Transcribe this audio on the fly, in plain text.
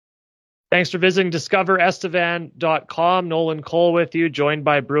Thanks for visiting discoverestevan.com. Nolan Cole with you, joined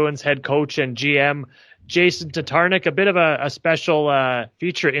by Bruins head coach and GM Jason Tatarnic. A bit of a special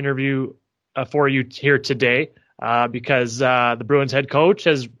feature interview for you here today because the Bruins head coach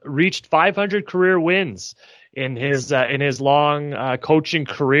has reached 500 career wins in his long coaching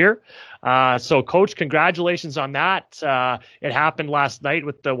career. So, Coach, congratulations on that. It happened last night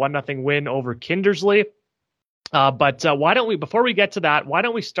with the 1-0 win over Kindersley. But why don't we, before we get to that, why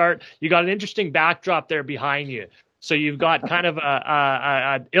don't we start? You got an interesting backdrop there behind you. So you've got kind of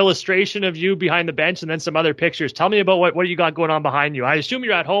a illustration of you behind the bench and then some other pictures. Tell me about what you got going on behind you. I assume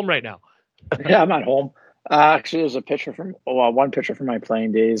you're at home right now. Yeah, I'm at home. Actually, there's a picture from one picture from my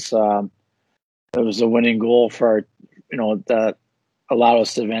playing days. It was a winning goal for, that allowed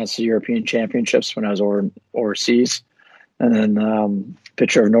us to advance to European Championships when I was overseas. And then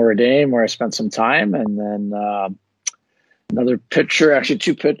picture of Notre Dame where I spent some time, and then another picture, actually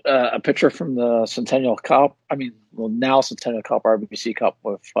a picture from the Centennial Cup. Now Centennial Cup, RBC Cup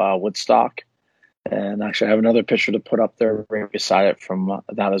with Woodstock. And actually I have another picture to put up there right beside it from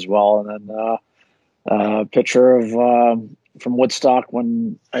that as well. And then a picture of from Woodstock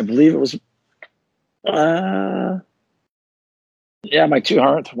when I believe it was my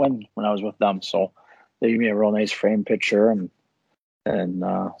 200th win when I was with them. So they gave me a real nice frame picture, and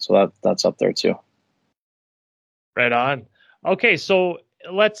so that's up there too. Right on. Okay, so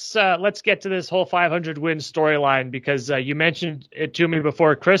let's get to this whole 500 win storyline because you mentioned it to me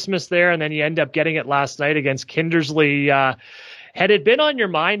before Christmas there, and then you end up getting it last night against Kindersley. Had it been on your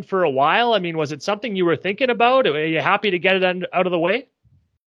mind for a while? I mean, was it something you were thinking about? Are you happy to get it out of the way?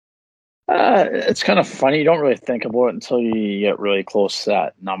 It's kind of funny. You don't really think about it until you get really close to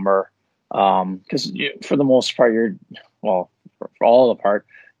that number. Because for the most part, for all the part,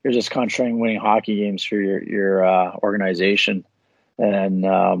 you're just concentrating winning hockey games for your organization, and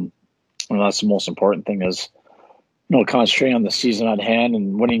that's the most important thing is, concentrating on the season at hand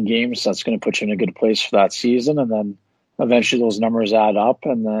and winning games. That's going to put you in a good place for that season, and then eventually those numbers add up,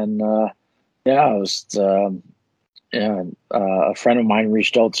 and then a friend of mine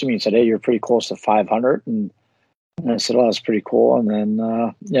reached out to me and said, "Hey, you're pretty close to 500," and I said, "Oh, that's pretty cool." And then,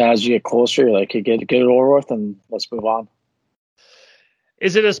 as you get closer, you're like, "Hey, get it over with, and let's move on."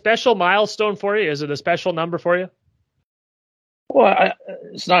 Is it a special milestone for you? Is it a special number for you? Well,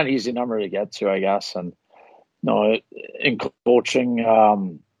 it's not an easy number to get to, I guess. And in coaching,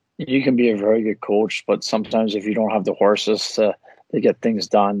 you can be a very good coach, but sometimes if you don't have the horses to get things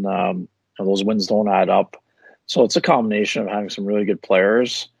done, those wins don't add up. So it's a combination of having some really good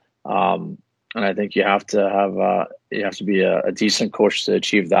players. And I think you have to be a decent coach to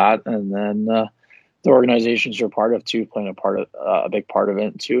achieve that. And then the organizations you're part of too, playing a big part of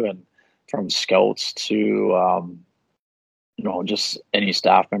it too. And from scouts to, just any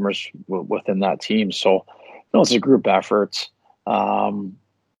staff members within that team. So, it's a group effort,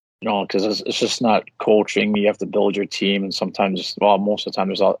 because it's just not coaching. You have to build your team. And sometimes, most of the time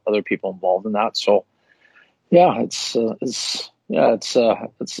there's other people involved in that. So yeah, it's a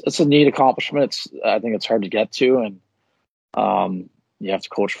neat accomplishment. I think it's hard to get to, and you have to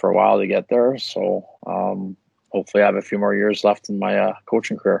coach for a while to get there. So hopefully I have a few more years left in my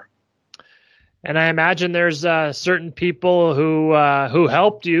coaching career. And I imagine there's certain people who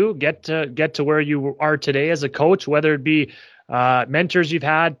helped you get to where you are today as a coach, whether it be mentors you've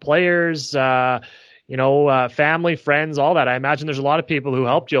had, players, family, friends, all that. I imagine there's a lot of people who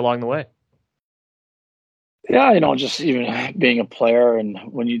helped you along the way. Yeah, just even being a player, and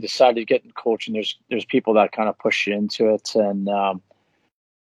when you decide to get in coaching, there's people that kind of push you into it,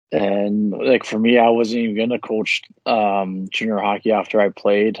 and like for me, I wasn't even going to coach junior hockey after I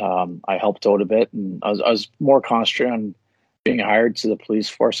played. I helped out a bit, and I was more concentrated on being hired to the police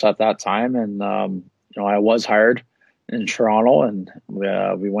force at that time, and I was hired in Toronto, and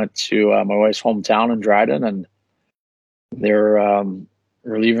we went to my wife's hometown in Dryden, and they're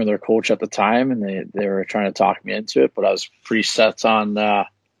relieving their coach at the time, and they were trying to talk me into it, but I was pretty set on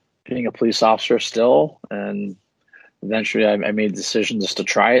being a police officer still. And eventually I made the decision just to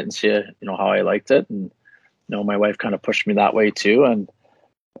try it and see how I liked it, and my wife kind of pushed me that way too, and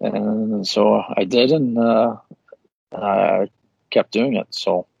so I did, and I kept doing it.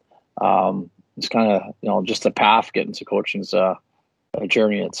 So it's kind of just a path getting to coaching's a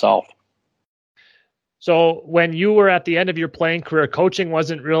journey itself. So when you were at the end of your playing career, coaching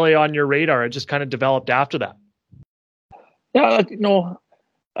wasn't really on your radar. It just kind of developed after that. Yeah,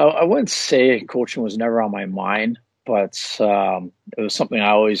 I wouldn't say coaching was never on my mind, but it was something I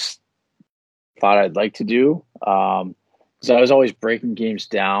always thought I'd like to do, because I was always breaking games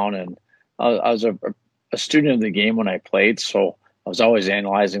down, and I was a student of the game when I played. So was always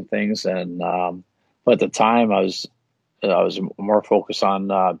analyzing things, and but at the time I was more focused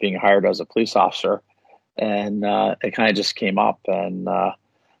on being hired as a police officer, and it kind of just came up. And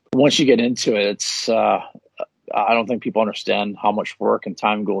once you get into it, it's I don't think people understand how much work and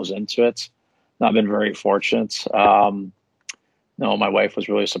time goes into it. I've been very fortunate. No, my wife was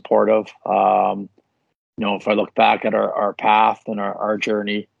really supportive. If I look back at our path and our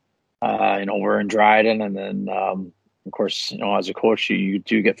journey, we're in Dryden, and then of course, as a coach, you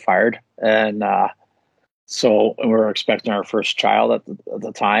do get fired, and so we were expecting our first child at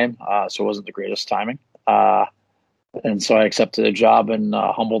the time, so it wasn't the greatest timing. And so I accepted a job in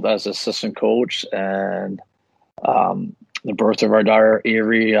Humboldt as assistant coach, and the birth of our daughter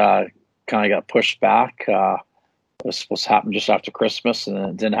Avery kind of got pushed back. It was supposed to happen just after Christmas, and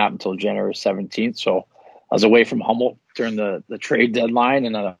it didn't happen until January 17th. So I was away from Humboldt during the trade deadline,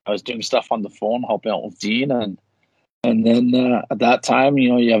 and I was doing stuff on the phone, helping out with Dean, and then at that time,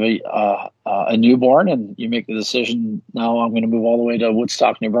 you have a newborn, and you make the decision. Now I'm going to move all the way to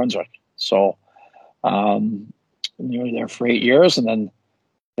Woodstock, New Brunswick. So you were there for 8 years, and then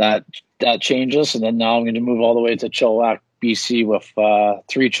that changes, and then now I'm going to move all the way to Chilliwack, BC, with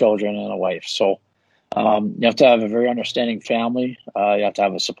 3 children and a wife. So you have to have a very understanding family. You have to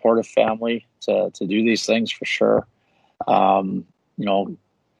have a supportive family to do these things for sure. And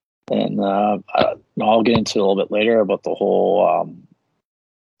I'll get into it a little bit later about the whole,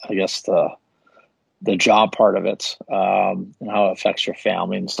 I guess the job part of it, and how it affects your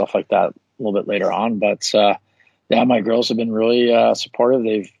family and stuff like that a little bit later on. But yeah, my girls have been really supportive.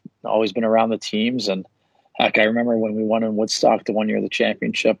 They've always been around the teams, and heck, I remember when we won in Woodstock the one year of the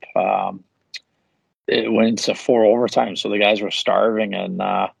championship. It went into 4 overtime, so the guys were starving, and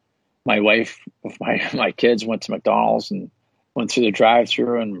my wife with my kids went to McDonald's and went through the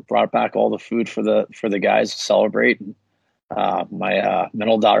drive-through and brought back all the food for the guys to celebrate. And my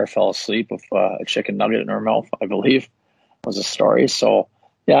middle daughter fell asleep with a chicken nugget in her mouth, I believe, was the story. So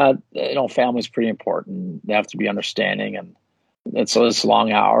yeah, family's pretty important. They have to be understanding, and it's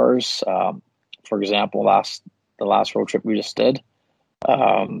long hours. For example, the last road trip we just did.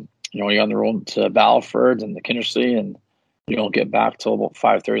 You're on the road to Battleford and the Kindersley, and you don't get back till about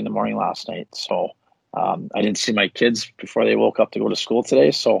 5:30 in the morning last night. So I didn't see my kids before they woke up to go to school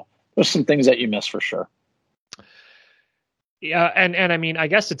today. So there's some things that you miss for sure. Yeah, and I mean, I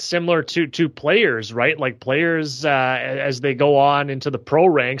guess it's similar to players, right? Like players, as they go on into the pro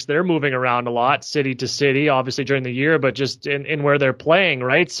ranks, they're moving around a lot, city to city, obviously during the year, but just in where they're playing,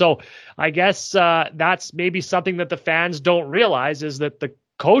 right? So I guess that's maybe something that the fans don't realize, is that the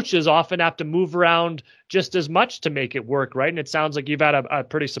coaches often have to move around just as much to make it work, right? And it sounds like you've had a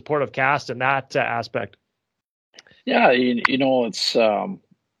pretty supportive cast in that aspect. Yeah, it's you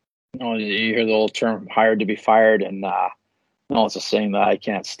hear the old term "hired to be fired," and it's a saying that I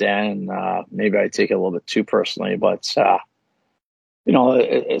can't stand. Maybe I take it a little bit too personally, but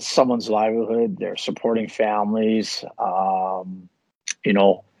it's someone's livelihood. They're supporting families.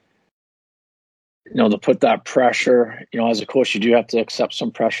 To put that pressure, as a coach, you do have to accept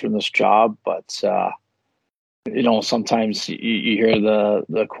some pressure in this job, but sometimes you hear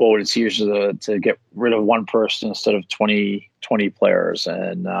the quote, it's easier to get rid of one person instead of 20 players.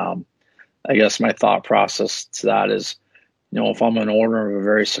 And I guess my thought process to that is, if I'm an owner of a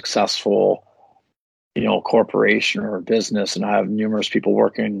very successful, corporation or business, and I have numerous people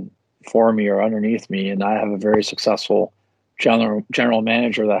working for me or underneath me, and I have a very successful general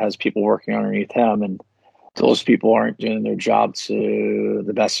manager that has people working underneath him, and those people aren't doing their job to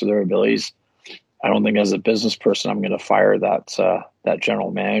the best of their abilities, I don't think as a business person I'm going to fire that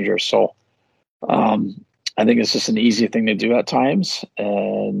general manager. So I think it's just an easy thing to do at times,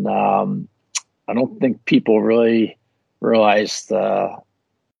 and I don't think people really realize the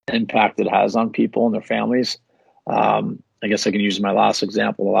impact it has on people and their families. I guess I can use my last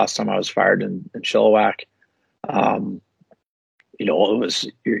example. The last time I was fired in Chilliwack, it was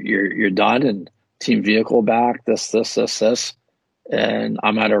you're done, and team vehicle back, this, and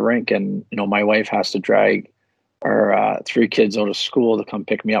I'm at a rink, and my wife has to drag our 3 kids out of school to come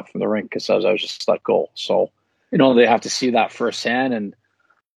pick me up from the rink because I was just let go. So they have to see that firsthand, and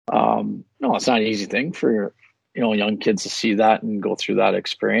it's not an easy thing for young kids to see that and go through that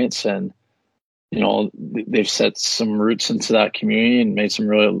experience. And they've set some roots into that community and made some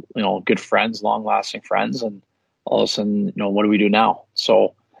really good friends, long lasting friends, and all of a sudden what do we do now?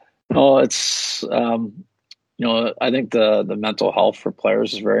 So it's I think the mental health for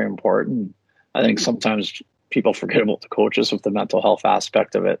players is very important. I think sometimes people forget about the coaches with the mental health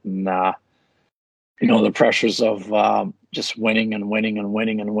aspect of it, and the pressures of just winning and winning and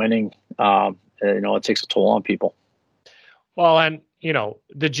winning and winning. It takes a toll on people. Well, and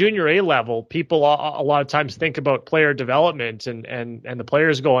the junior A level, people a lot of times think about player development and the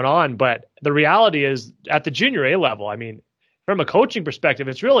players going on, but the reality is at the junior A level, I mean, from a coaching perspective,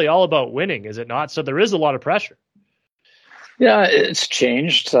 it's really all about winning, is it not? So there is a lot of pressure. Yeah, it's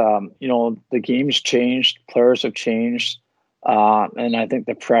changed. The game's changed, players have changed, and I think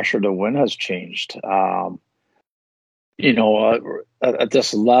the pressure to win has changed. At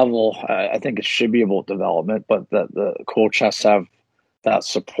this level, I think it should be about development, but the coach has to have that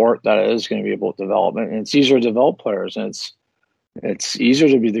support that it is going to be about development. And it's easier to develop players, and it's easier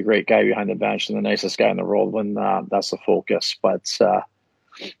to be the great guy behind the bench and the nicest guy in the world when that's the focus. But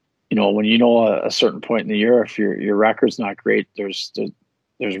when a certain point in the year, if your record's not great, there's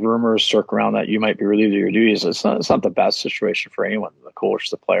rumors circling around that you might be relieved of your duties. It's not the best situation for anyone, the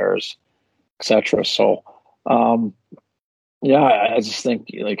coach, the players, etc. So. I just think,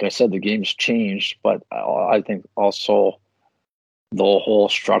 like I said, the game's changed, but I think also the whole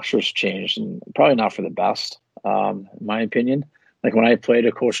structure's changed, and probably not for the best, in my opinion. Like when I played,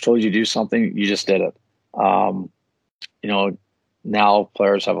 a coach told you to do something, you just did it. Now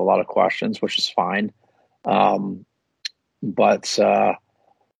players have a lot of questions, which is fine. But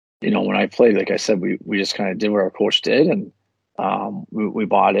when I played, like I said, we just kind of did what our coach did, and we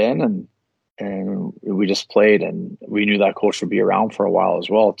bought in, and we just played, and we knew that coach would be around for a while as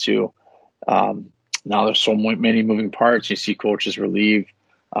well too. Now there's so many moving parts. You see coaches relieve.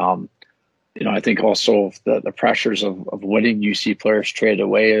 I think also the pressures of winning, you see players traded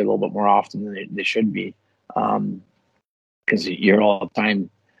away a little bit more often than they should be. Because you're all the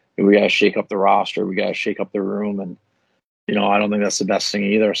time, we got to shake up the roster, we got to shake up the room, and I don't think that's the best thing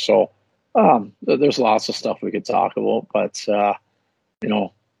either. So there's lots of stuff we could talk about, but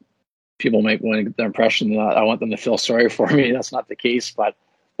people might want the impression that I want them to feel sorry for me. That's not the case, but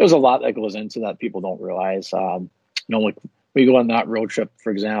there's a lot that goes into that people don't realize. Like we go on that road trip,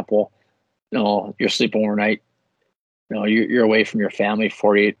 for example, you're sleeping overnight, you're away from your family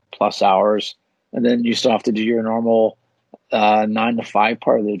 48 plus hours, and then you still have to do your normal 9 to 5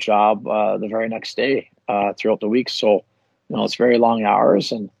 part of the job the very next day throughout the week. So, it's very long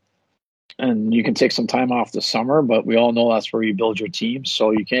hours, and you can take some time off the summer, but we all know that's where you build your team.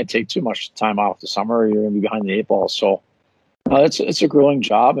 So you can't take too much time off the summer, or you're going to be behind the 8 ball. So it's a grueling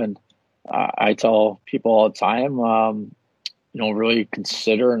job. And I tell people all the time, really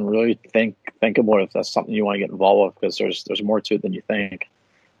consider and really think about if that's something you want to get involved with, because there's more to it than you think.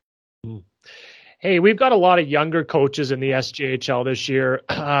 Hey, we've got a lot of younger coaches in the SJHL this year.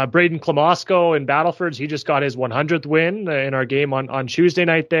 Braden Klamosko in Battlefords, he just got his 100th win in our game on Tuesday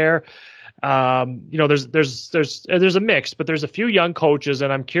night there. There's a mix, but there's a few young coaches,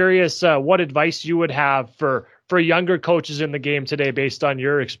 and I'm curious what advice you would have for younger coaches in the game today based on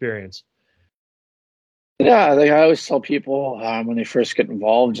your experience. Yeah, I always tell people when they first get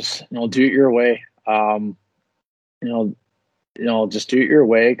involved, just do it your way. Just do it your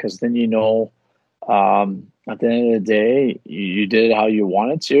way, because then at the end of the day, you did it how you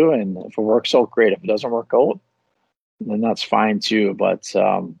wanted to, and if it works out, great. If it doesn't work out, then that's fine too. But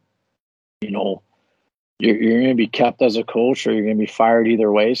you're going to be kept as a coach, or you're going to be fired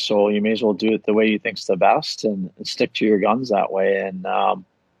either way. So you may as well do it the way you think's the best, and stick to your guns that way. And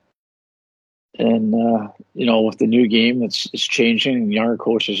with the new game, it's changing, and younger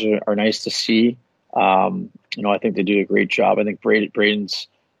coaches are nice to see. I think they do a great job. I think Braden's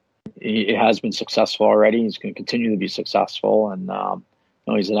he has been successful already. He's going to continue to be successful, and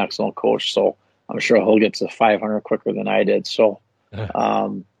he's an excellent coach. So I'm sure he'll get to 500 quicker than I did. So.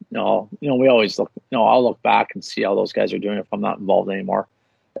 We always look, I'll look back and see how those guys are doing if I'm not involved anymore.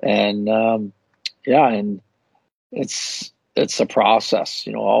 And, and it's a process,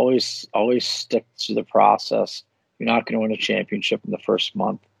 always stick to the process. You're not going to win a championship in the first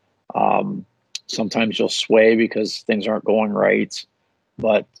month. Sometimes you'll sway because things aren't going right,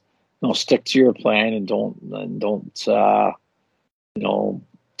 but, stick to your plan and don't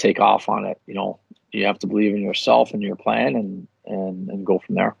take off on it. You have to believe in yourself and your plan and go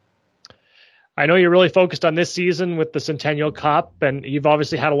from there. I know you're really focused on this season with the Centennial Cup, and you've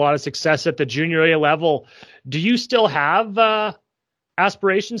obviously had a lot of success at the junior A level. Do you still have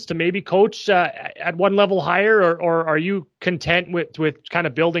aspirations to maybe coach at one level higher, or are you content with kind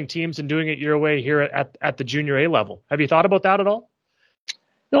of building teams and doing it your way here at the junior A level? Have you thought about that at all?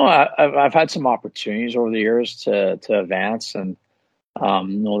 No, I've had some opportunities over the years to advance, and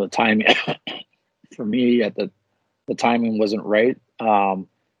the timing for me at the timing wasn't right.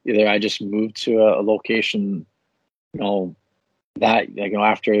 Either I just moved to a location,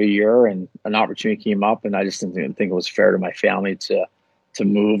 after a year, and an opportunity came up, and I just didn't think it was fair to my family to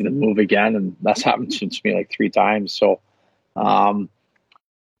move and move again, and that's happened to me like 3 times. So If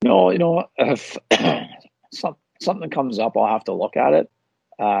something comes up, I'll have to look at it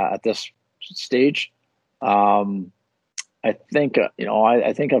at this stage. I think,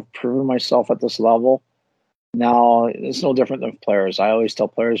 I think I've proven myself at this level. Now, it's no different than players. I always tell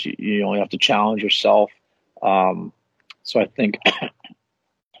players, you have to challenge yourself. So I think,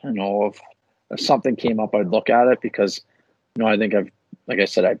 if something came up, I'd look at it because, I think like I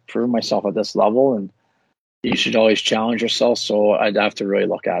said, I've proven myself at this level, and you should always challenge yourself. So I'd have to really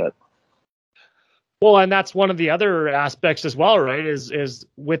look at it. Well, and that's one of the other aspects as well, right? Is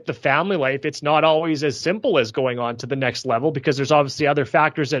with the family life, it's not always as simple as going on to the next level because there's obviously other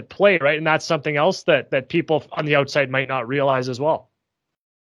factors at play, right? And that's something else that people on the outside might not realize as well.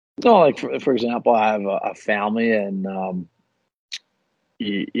 No, like for example, I have a family, and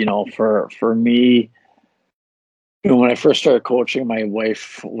for me, when I first started coaching, my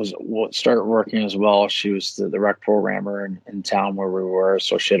wife started working as well. She was the rec programmer in town where we were,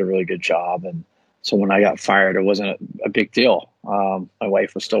 so she had a really good job. And so when I got fired, it wasn't a big deal. My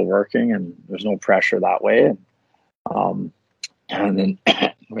wife was still working, and there's no pressure that way. And then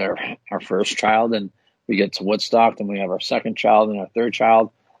our first child, and we get to Woodstock, and we have our second child and our third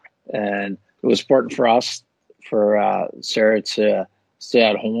child. And it was important for us, for Sarah to stay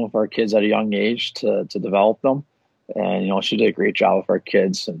at home with our kids at a young age to develop them. And, she did a great job with our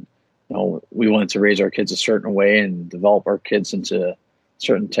kids. And, we wanted to raise our kids a certain way and develop our kids into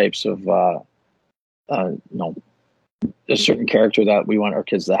certain types of, a certain character that we want our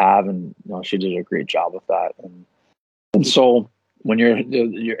kids to have. And, she did a great job with that. And so when you're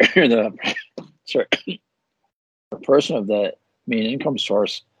the person of the main income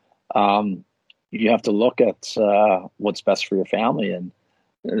source, you have to look at what's best for your family. And,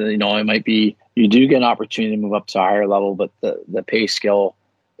 it might be you do get an opportunity to move up to a higher level, but the pay scale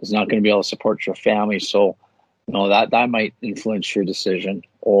is not going to be able to support your family. So, that might influence your decision,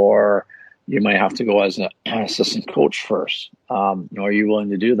 or you might have to go as an assistant coach first. Are you willing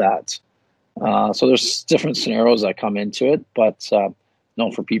to do that? So there's different scenarios that come into it, but for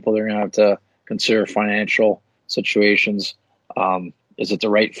people, they're going to have to consider financial situations. Is it the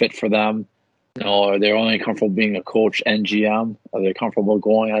right fit for them? Are they only comfortable being a coach and GM? Are they comfortable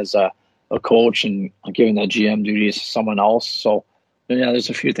going as a coach and giving the GM duties to someone else? So, there's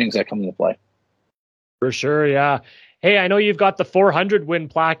a few things that come into play. For sure, yeah. Hey, I know you've got the 400 win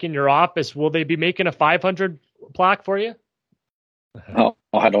plaque in your office. Will they be making a 500 plaque for you? Oh,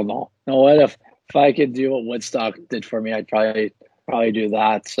 I don't know. What if I could do what Woodstock did for me, I'd probably do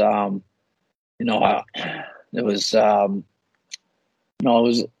that. It was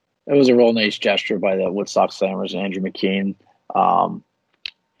a real nice gesture by the Woodstock Slammers and Andrew McCain. I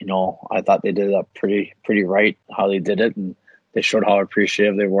thought they did that pretty right how they did it, and they showed how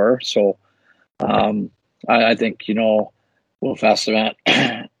appreciative they were. So I think with Estevan,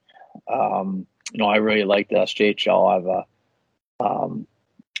 I really like the SJHL. I have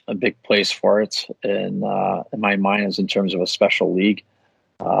a big place for it in my mind, is in terms of a special league.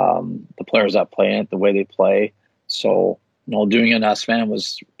 The players that play in it, the way they play. So, doing it in SFAN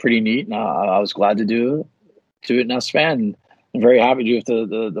was pretty neat, and I was glad to do it in SFAN. And I'm very happy to do it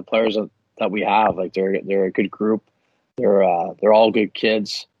with the players that we have. Like they're a good group. They're all good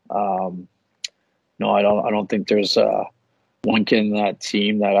kids. I don't think there's one kid in that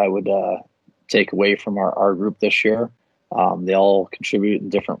team that I would take away from our group this year. They all contribute in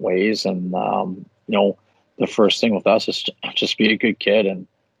different ways, and the first thing with us is just be a good kid, and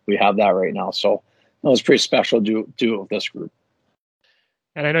we have that right now. So it was pretty special to do it with this group.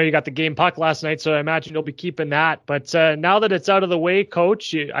 And I know you got the game puck last night, so I imagine you'll be keeping that. But now that it's out of the way,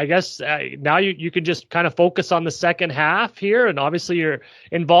 Coach, I guess now you can just kind of focus on the second half here. And obviously you're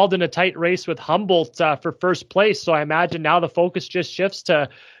involved in a tight race with Humboldt for first place. So I imagine now the focus just shifts to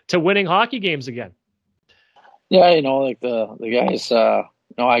winning hockey games again. Yeah, like the guys,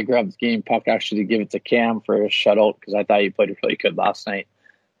 I grabbed the game puck actually to give it to Cam for a shutout because I thought he played really good last night.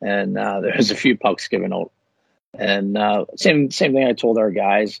 And there was a few pucks given out. And same thing I told our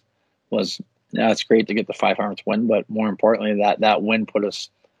guys was, it's great to get the 500th win, but more importantly, that win put us,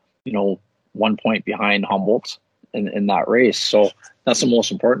 1 point behind Humboldt in that race. So that's the most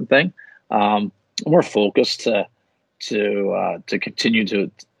important thing. We're focused to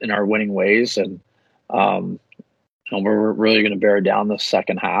continue in our winning ways, and we're really going to bear down the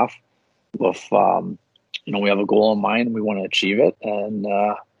second half. With we have a goal in mind, and we want to achieve it, and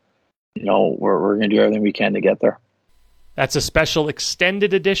we're going to do everything we can to get there. That's a special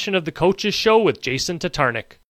extended edition of the Coaches Show with Jason Tatarnic.